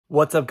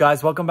What's up,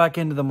 guys? Welcome back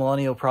into the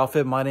Millennial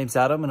Profit. My name's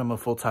Adam and I'm a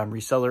full-time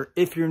reseller.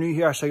 If you're new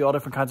here, I show you all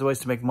different kinds of ways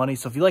to make money.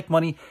 So if you like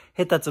money,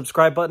 hit that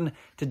subscribe button.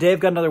 Today I've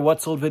got another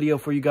what sold video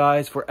for you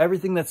guys for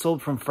everything that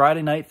sold from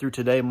Friday night through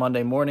today,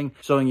 Monday morning,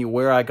 showing you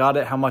where I got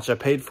it, how much I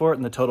paid for it,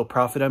 and the total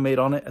profit I made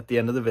on it at the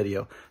end of the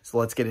video. So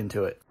let's get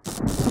into it.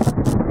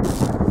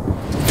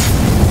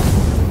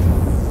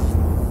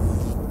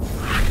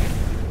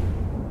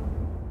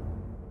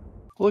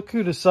 Look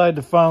who decided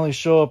to finally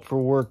show up for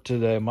work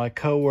today. My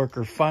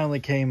coworker finally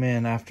came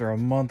in after a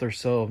month or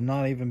so of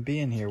not even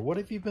being here. What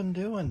have you been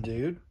doing,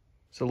 dude?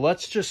 So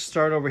let's just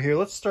start over here.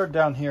 Let's start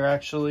down here,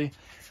 actually.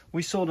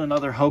 We sold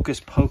another Hocus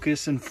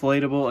Pocus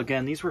inflatable.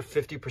 Again, these were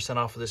 50%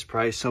 off of this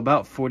price, so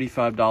about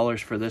 $45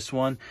 for this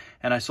one.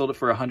 And I sold it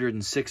for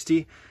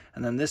 $160.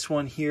 And then this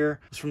one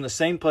here was from the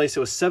same place. It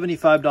was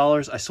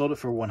 $75. I sold it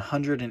for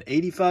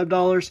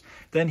 $185.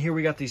 Then here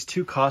we got these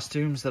two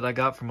costumes that I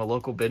got from a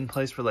local bin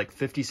place for like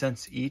 50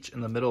 cents each in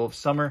the middle of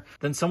summer.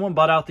 Then someone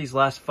bought out these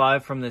last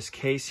 5 from this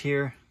case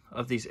here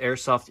of these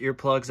airsoft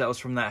earplugs. That was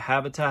from that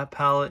Habitat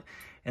pallet.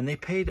 And they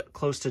paid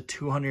close to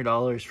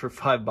 $200 for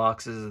 5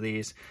 boxes of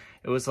these.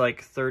 It was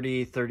like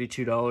 $30,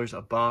 $32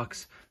 a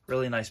box.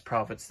 Really nice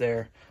profits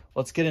there.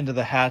 Let's get into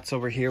the hats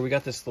over here. We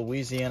got this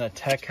Louisiana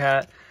Tech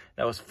hat.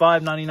 That was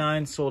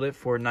 $5.99, sold it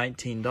for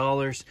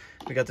 $19.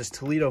 We got this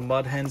Toledo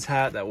Mud Hens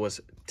hat that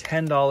was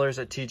 $10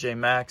 at TJ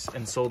Maxx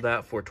and sold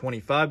that for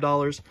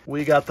 $25.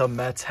 We got the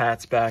Mets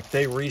hats back.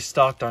 They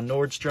restocked on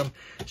Nordstrom.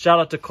 Shout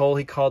out to Cole,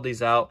 he called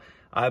these out.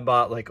 I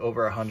bought like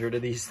over 100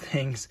 of these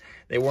things.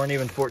 They weren't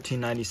even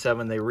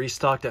 $14.97. They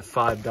restocked at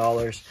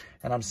 $5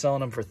 and I'm selling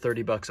them for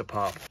 30 bucks a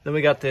pop. Then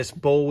we got this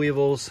Boll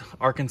Weevils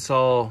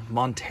Arkansas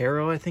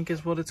Montero, I think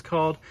is what it's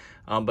called.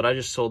 But I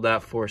just sold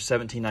that for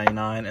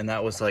 $17.99 and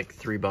that was like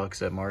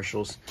 $3 at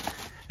Marshall's.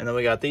 And then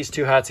we got these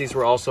two hats. These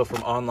were also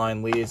from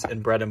Online Leads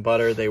and Bread and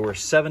Butter. They were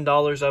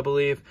 $7, I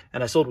believe.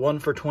 And I sold one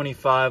for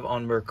 $25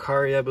 on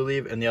Mercari, I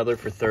believe, and the other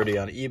for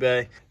 $30 on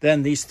eBay.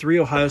 Then these 3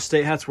 Ohio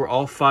State hats were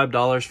all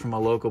 $5 from a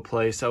local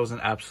place. That was an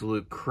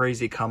absolute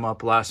crazy come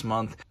up last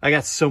month. I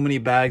got so many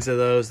bags of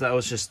those. That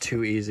was just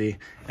too easy.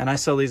 And I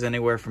sell these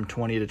anywhere from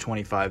 20 to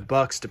 25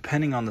 bucks,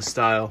 depending on the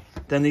style.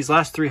 Then these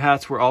last 3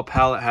 hats were all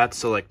pallet hats,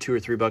 so like $2 or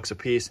 $3 a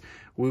piece.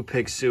 Woo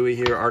Pig Suey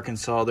here,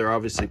 Arkansas. They're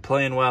obviously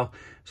playing well.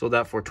 Sold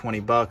that for 20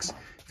 bucks.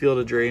 Field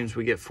of Dreams,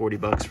 we get 40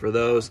 bucks for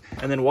those.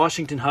 And then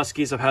Washington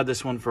Huskies, I've had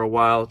this one for a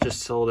while,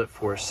 just sold it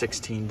for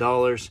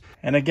 $16.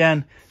 And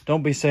again,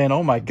 don't be saying,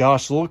 oh my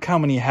gosh, look how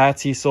many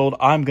hats he sold.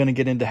 I'm going to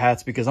get into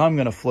hats because I'm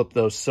going to flip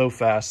those so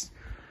fast.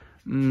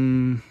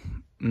 No,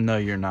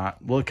 you're not.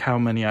 Look how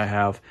many I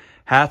have.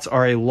 Hats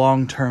are a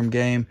long-term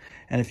game.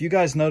 And if you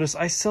guys notice,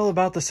 I sell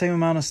about the same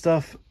amount of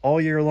stuff all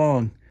year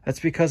long. That's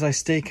because I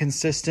stay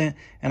consistent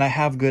and I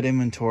have good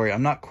inventory.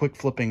 I'm not quick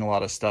flipping a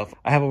lot of stuff.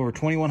 I have over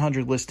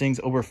 2,100 listings,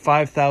 over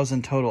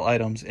 5,000 total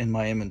items in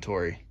my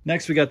inventory.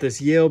 Next, we got this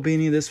Yale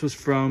beanie. This was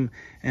from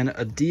an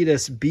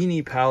Adidas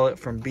beanie palette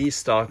from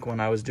B-Stock when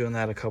I was doing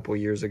that a couple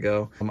years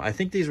ago. I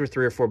think these were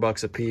 $3 or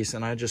 $4 a piece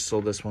and I just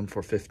sold this one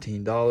for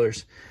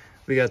 $15.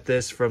 We got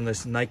this from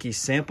this Nike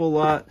sample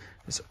lot,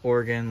 this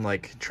Oregon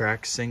like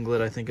track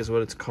singlet, I think is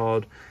what it's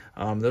called.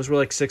 Those were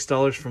like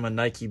 $6 from a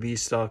Nike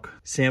B-Stock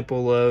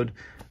sample load.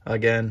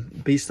 Again,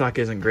 B-Stock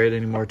isn't great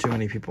anymore. Too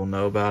many people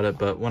know about it,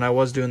 but when I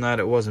was doing that,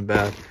 it wasn't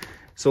bad.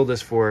 Sold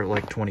this for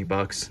like 20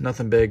 bucks.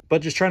 Nothing big,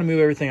 but just trying to move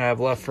everything I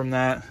have left from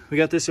that. We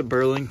got this at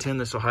Burlington,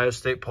 this Ohio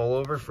State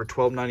pullover for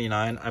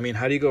 $12.99. I mean,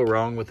 how do you go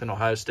wrong with an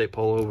Ohio State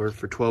pullover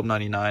for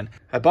 $12.99?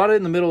 I bought it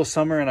in the middle of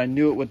summer and I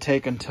knew it would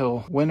take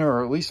until winter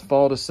or at least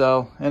fall to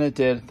sell, and it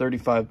did.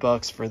 35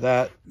 bucks for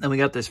that. Then we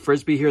got this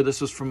Frisbee here.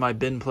 This was from my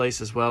bin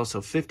place as well,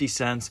 so 50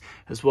 cents,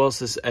 as well as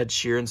this Ed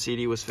Sheeran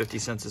CD was 50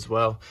 cents as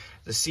well.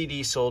 The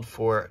CD sold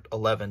for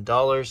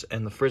 $11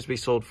 and the Frisbee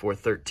sold for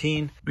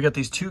 $13. We got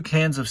these 2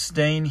 cans of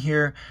stain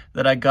here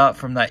that I got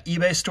from that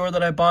eBay store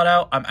that I bought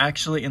out. I'm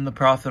actually in the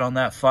profit on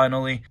that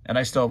finally, and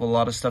I still have a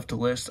lot of stuff to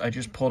list. I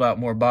just pulled out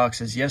more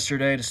boxes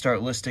yesterday to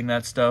start listing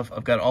that stuff.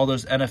 I've got all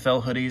those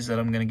NFL hoodies that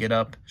I'm going to get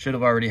up. Should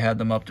have already had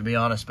them up, to be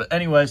honest. But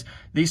anyways,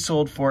 these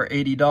sold for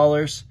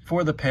 $80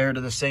 for the pair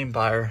to the same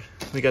buyer.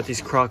 We got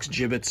these Crocs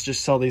Gibbets.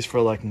 Just sell these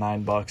for like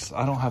 $9.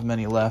 I don't have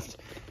many left.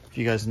 If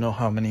you guys know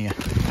how many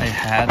I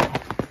had,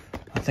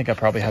 I think I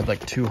probably had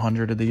like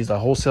 200 of these. I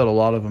wholesaled a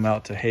lot of them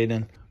out to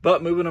Hayden,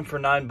 but moving them for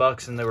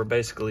 $9 and they were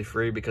basically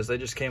free because they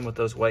just came with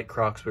those white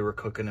Crocs we were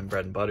cooking in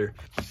bread and butter.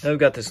 Then we've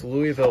got this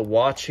Louisville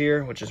watch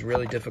here, which is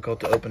really difficult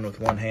to open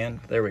with one hand.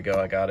 There we go,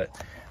 I got it.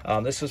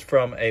 This was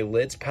from a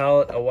lids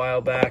palette a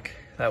while back.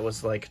 That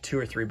was like $2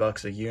 or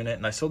 $3 a unit,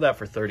 and I sold that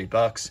for 30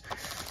 bucks.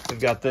 We've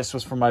got this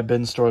was from my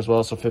bin store as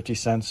well, so 50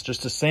 cents.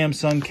 Just a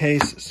Samsung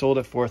case, sold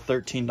it for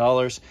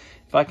 $13.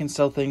 If I can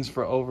sell things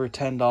for over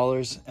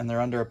 $10 and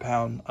they're under a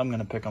pound, I'm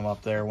gonna pick them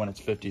up there when it's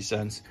 50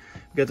 cents.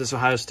 We got this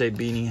Ohio State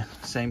beanie,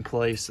 same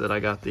place that I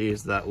got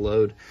these, that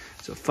load.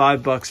 So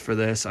 $5 for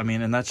this. I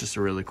mean, and that's just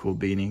a really cool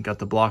beanie. Got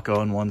the Block O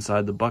on one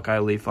side, the Buckeye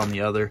leaf on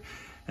the other.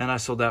 and I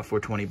sold that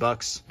for 20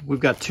 bucks. We've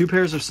got 2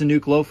 pairs of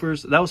Sanook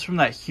loafers. That was from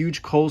that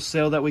huge Kohl's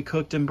sale that we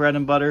cooked in bread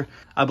and butter.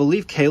 I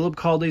believe Caleb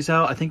called these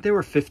out. I think they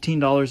were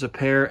 $15 a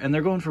pair, and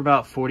they're going for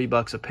about 40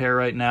 bucks a pair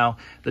right now.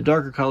 The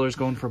darker color is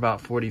going for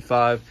about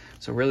 45,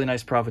 so really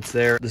nice profits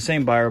there. The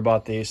same buyer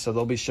bought these, so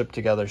they'll be shipped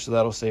together, so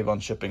that'll save on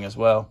shipping as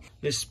well.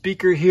 This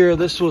speaker here,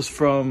 this was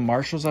from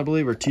Marshall's, I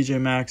believe, or TJ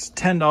Maxx,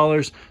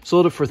 $10.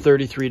 Sold it for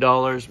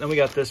 $33. Then we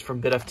got this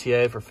from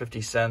BitFTA for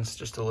 50 cents,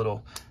 just a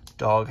little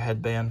dog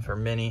headband for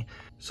Minnie.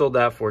 Sold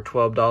that for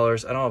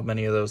 $12. I don't have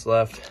many of those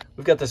left.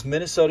 We've got this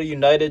Minnesota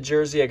United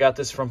jersey. I got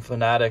this from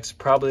Fanatics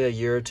probably a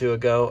year or two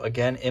ago.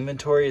 Again,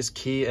 inventory is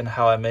key in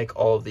how I make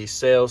all of these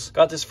sales.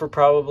 Got this for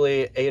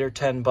probably 8 or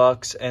 10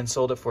 bucks and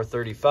sold it for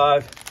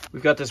 35.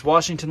 We've got this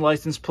Washington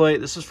license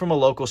plate. This is from a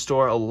local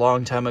store a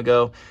long time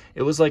ago.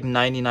 It was like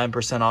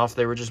 99% off.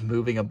 They were just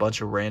moving a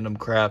bunch of random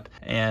crap,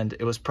 and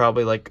it was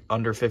probably like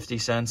under 50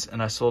 cents,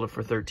 and I sold it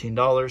for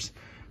 $13.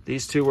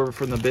 These two were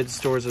from the bin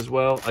stores as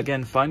well.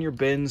 Again, find your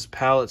bins,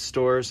 pallet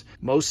stores.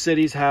 Most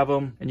cities have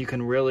them, and you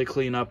can really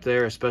clean up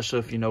there, especially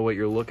if you know what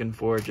you're looking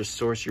for. Just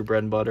source your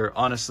bread and butter.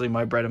 Honestly,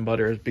 my bread and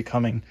butter is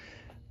becoming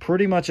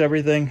pretty much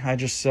everything. I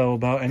just sell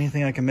about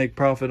anything I can make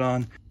profit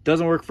on.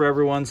 Doesn't work for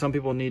everyone. Some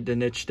people need to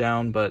niche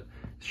down, but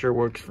sure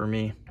works for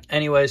me.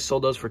 Anyways,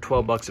 sold those for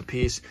 12 bucks a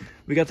piece.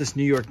 We got this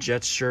New York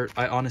Jets shirt.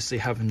 I honestly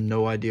have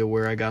no idea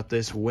where I got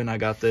this, when I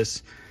got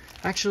this.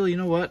 Actually, you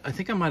know what? I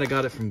think I might have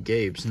got it from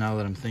Gabe's now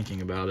that I'm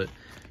thinking about it.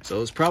 So it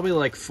was probably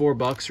like 4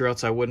 bucks or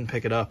else I wouldn't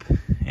pick it up.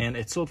 And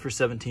it sold for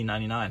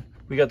 $17.99.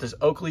 We got this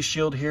Oakley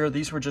shield here.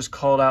 These were just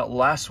called out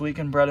last week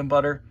in bread and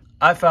butter.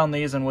 I found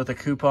these, and with a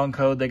coupon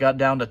code, they got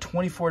down to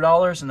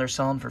 $24, and they're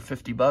selling for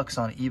 50 bucks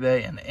on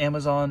eBay and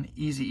Amazon.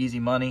 Easy, easy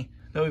money.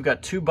 Then we've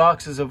got 2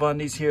 boxes of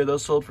undies here.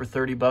 Those sold for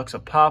 30 bucks a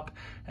pop,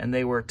 and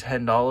they were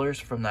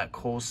 $10 from that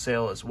Kohl's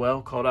sale as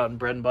well, called out in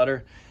bread and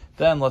butter.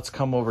 Then let's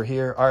come over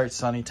here. All right,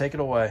 Sonny, take it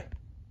away.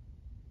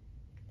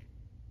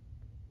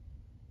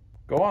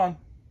 Go on.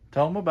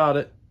 Tell them about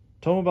it.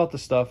 Tell them about the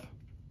stuff.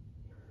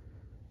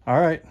 All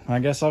right, I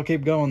guess I'll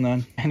keep going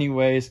then.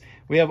 Anyways,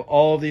 we have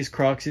all of these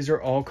Crocs. These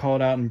are all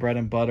called out in bread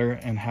and butter,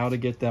 and how to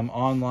get them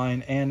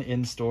online and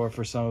in store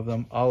for some of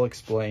them, I'll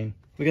explain.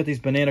 We got these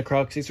banana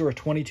Crocs. These were a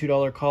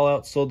 $22 call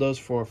out. Sold those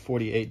for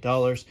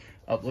 $48.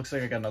 Oh, looks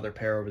like I got another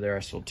pair over there.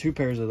 I sold 2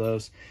 pairs of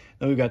those.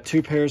 Then we've got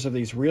 2 pairs of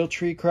these Real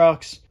Tree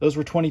Crocs. Those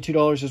were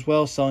 $22 as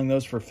well, selling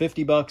those for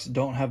 50 bucks.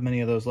 Don't have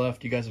many of those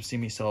left. You guys have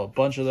seen me sell a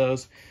bunch of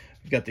those.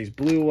 We've got these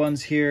blue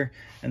ones here,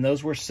 and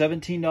those were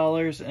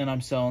 $17, and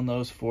I'm selling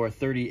those for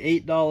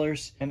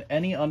 $38. And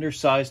any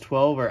undersized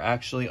 12 are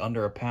actually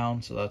under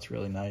 £1, so that's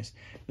really nice.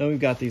 Then we've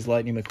got these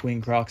Lightning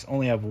McQueen Crocs.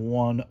 Only have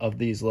 1 of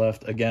these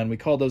left. Again, we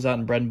called those out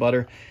in bread and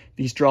butter.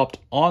 These dropped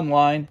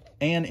online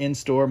and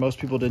in-store. Most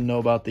people didn't know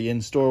about the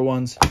in-store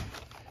ones,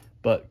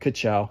 but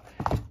ka-chow.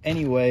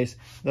 Anyways,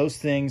 those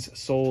things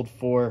sold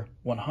for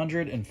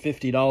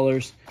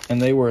 $150,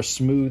 and they were a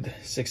smooth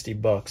 60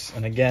 bucks.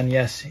 And again,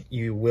 yes,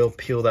 you will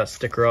peel that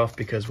sticker off,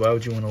 because why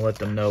would you want to let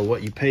them know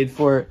what you paid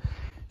for it?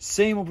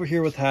 Same over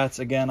here with hats.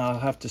 Again, I'll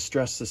have to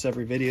stress this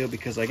every video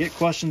because I get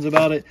questions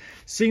about it.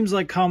 Seems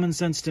like common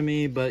sense to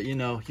me, but you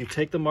know, you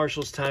take the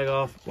Marshall's tag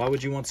off. Why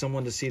would you want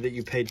someone to see that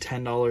you paid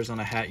 $10 on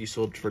a hat you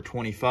sold for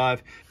 $25?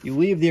 You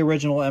leave the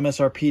original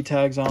MSRP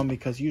tags on,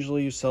 because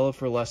usually you sell it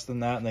for less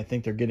than that and they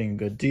think they're getting a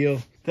good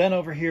deal. Then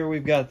over here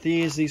we've got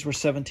these. These were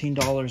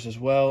 $17 as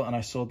well, and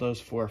I sold those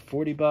for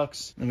 40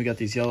 bucks. Then we got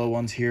these yellow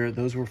ones here.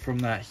 Those were from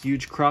that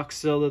huge Crocs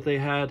sale that they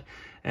had,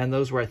 and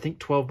those were, I think,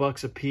 12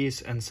 bucks a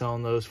piece, and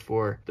selling those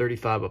for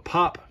 35 a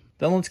pop.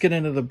 Then let's get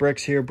into the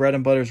bricks here. Bread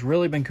and Butter's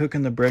really been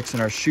cooking the bricks in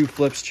our Shoe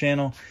Flips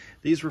channel.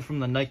 These were from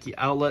the Nike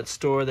outlet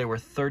store. They were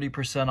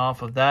 30%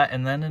 off of that,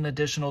 and then an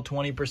additional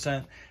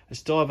 20%. I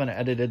still haven't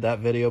edited that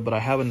video, but I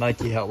have a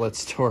Nike outlet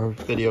store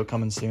video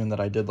coming soon that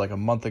I did like a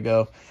month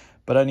ago.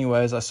 But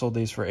anyways, I sold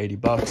these for 80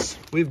 bucks.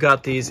 We've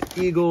got these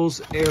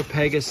Eagles Air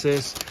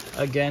Pegasus.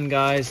 Again,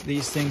 guys,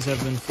 these things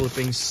have been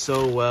flipping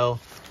so well.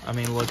 I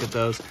mean, look at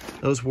those.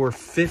 Those were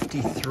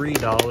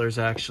 $53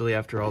 actually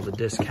after all the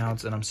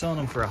discounts, and I'm selling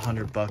them for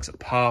 100 bucks a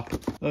pop.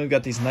 Then we've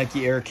got these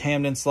Nike Air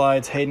Camden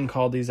slides. Hayden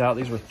called these out.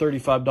 These were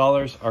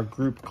 $35. Our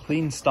group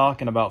cleaned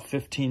stock in about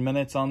 15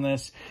 minutes on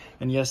this.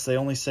 And yes, they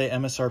only say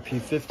MSRP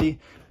 50,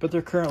 but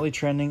they're currently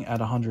trending at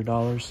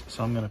 $100.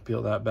 So I'm gonna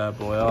peel that bad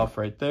boy off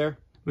right there.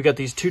 We got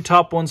these 2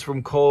 top ones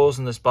from Kohl's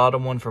and this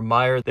bottom one from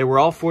Meijer. They were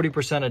all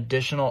 40%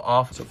 additional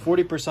off, so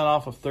 40%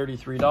 off of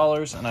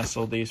 $33, and I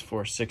sold these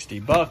for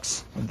 60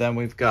 bucks. And then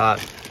we've got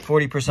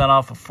 40%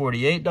 off of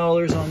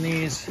 $48 on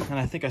these, and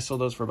I think I sold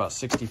those for about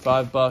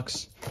 65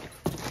 bucks.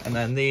 And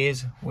then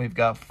these, we've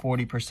got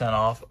 40%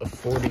 off of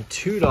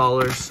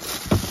 $42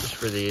 just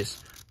for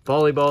these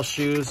volleyball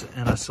shoes,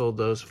 and I sold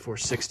those for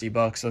 60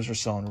 bucks. Those are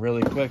selling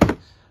really quick.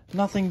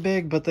 Nothing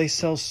big, but they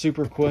sell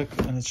super quick,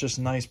 and it's just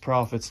nice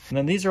profits. And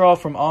then these are all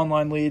from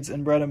online leads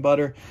in bread and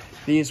butter.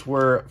 These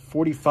were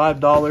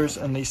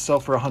 $45, and these sell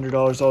for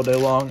 $100 all day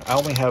long. I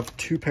only have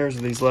 2 pairs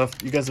of these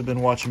left. You guys have been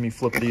watching me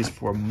flip these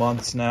for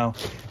months now.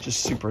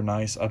 Just super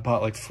nice. I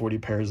bought like 40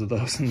 pairs of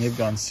those, and they've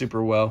gone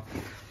super well.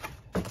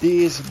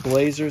 These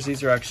blazers,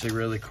 these are actually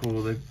really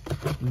cool. The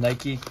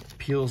Nike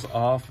peels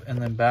off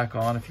and then back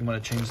on. If you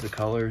want to change the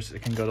colors,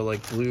 it can go to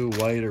like blue,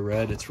 white, or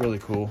red. It's really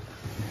cool.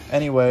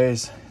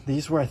 Anyways,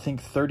 these were I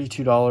think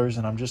 $32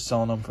 and I'm just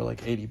selling them for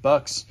like 80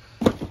 bucks.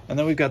 And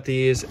then we've got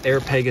these Air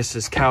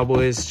Pegasus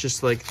Cowboys,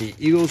 just like the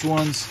Eagles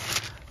ones.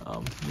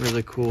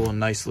 Really cool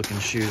and nice looking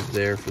shoes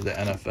there for the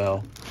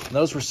NFL. And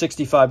those were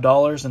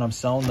 $65 and I'm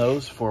selling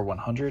those for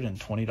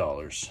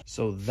 $120.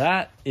 So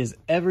that is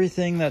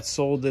everything that's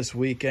sold this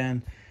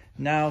weekend.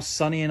 Now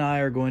Sonny and I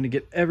are going to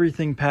get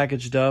everything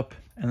packaged up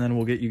and then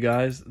we'll get you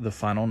guys the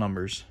final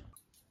numbers.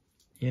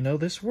 You know,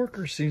 this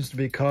worker seems to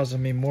be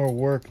causing me more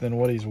work than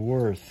what he's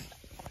worth.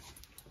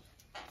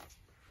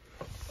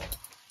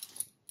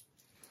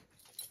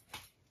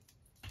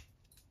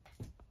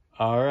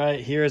 All right,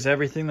 here's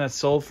everything that's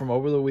sold from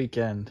over the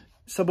weekend.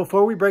 So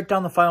before we break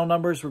down the final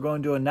numbers, we're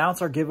going to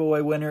announce our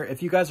giveaway winner.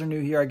 If you guys are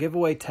new here, I give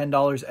away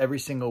 $10 every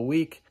single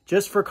week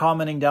just for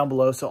commenting down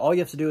below. So all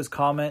you have to do is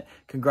comment.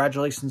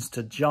 Congratulations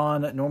to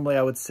John. Normally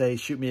I would say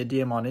shoot me a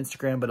DM on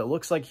Instagram, but it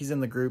looks like he's in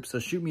the group. So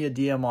shoot me a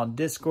DM on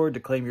Discord to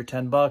claim your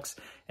 10 bucks.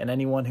 And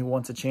anyone who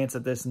wants a chance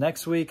at this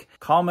next week,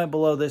 comment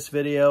below this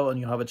video and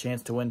you'll have a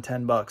chance to win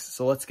 10 bucks.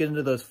 So let's get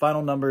into those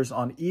final numbers.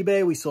 On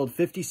eBay, we sold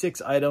 56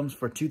 items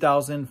for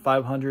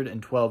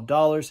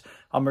 $2,512.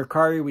 On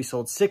Mercari, we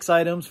sold 6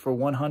 items for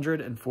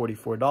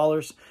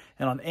 $144.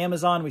 And on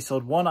Amazon, we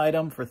sold 1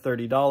 item for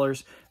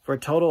 $30 for a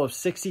total of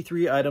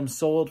 63 items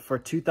sold for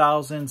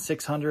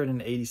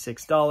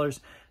 $2,686.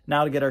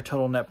 Now to get our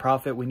total net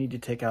profit, we need to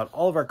take out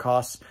all of our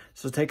costs.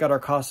 So take out our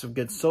cost of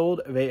goods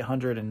sold of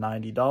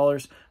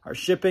 $890, our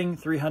shipping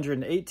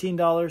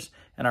 $318,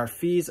 and our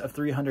fees of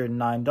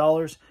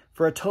 $309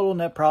 for a total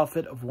net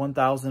profit of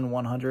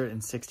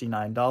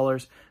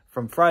 $1,169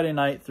 from Friday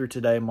night through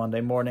today,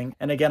 Monday morning.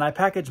 And again, I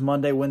package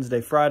Monday,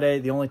 Wednesday, Friday.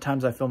 The only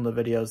times I film the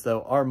videos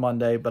though are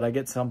Monday, but I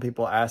get some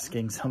people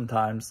asking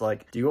sometimes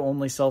like, do you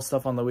only sell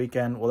stuff on the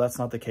weekend? Well, that's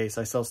not the case.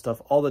 I sell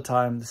stuff all the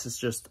time. This is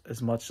just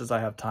as much as I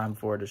have time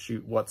for to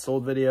shoot what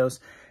sold videos.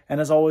 And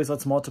as always,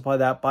 let's multiply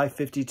that by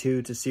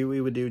 52 to see what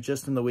we would do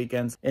just in the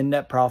weekends in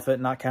net profit,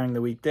 not counting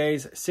the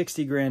weekdays,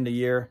 60 grand a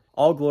year.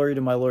 All glory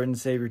to my Lord and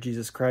Savior,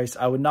 Jesus Christ.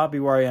 I would not be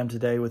where I am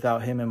today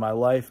without him in my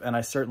life, and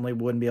I certainly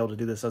wouldn't be able to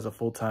do this as a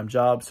full-time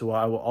job, so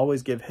I will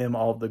always give him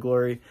all of the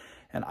glory.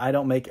 And I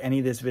don't make any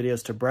of these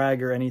videos to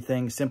brag or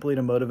anything, simply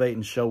to motivate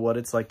and show what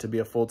it's like to be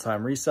a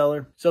full-time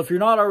reseller. So if you're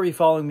not already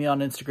following me on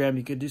Instagram,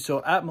 you could do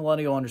so at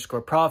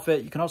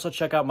millennial_profit. You can also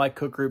check out my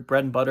cook group,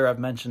 Bread and Butter, I've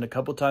mentioned a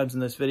couple times in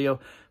this video.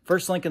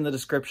 First link in the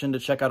description to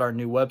check out our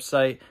new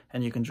website,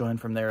 and you can join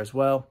from there as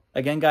well.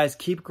 Again, guys,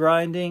 keep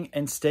grinding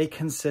and stay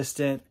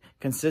consistent.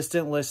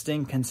 Consistent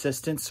listing,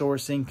 consistent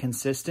sourcing,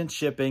 consistent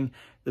shipping.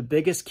 The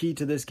biggest key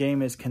to this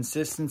game is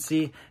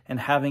consistency and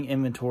having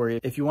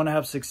inventory if you want to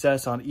have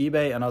success on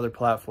eBay and other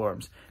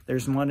platforms.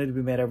 There's money to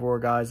be made everywhere,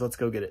 guys. Let's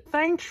go get it.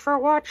 Thanks for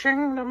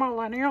watching the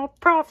Millennial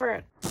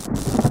Prophet.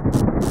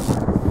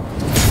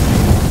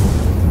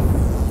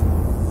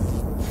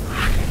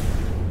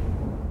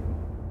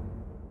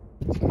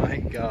 My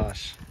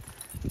gosh.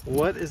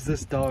 What is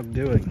this dog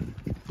doing?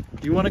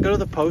 Do you want to go to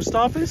the post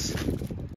office?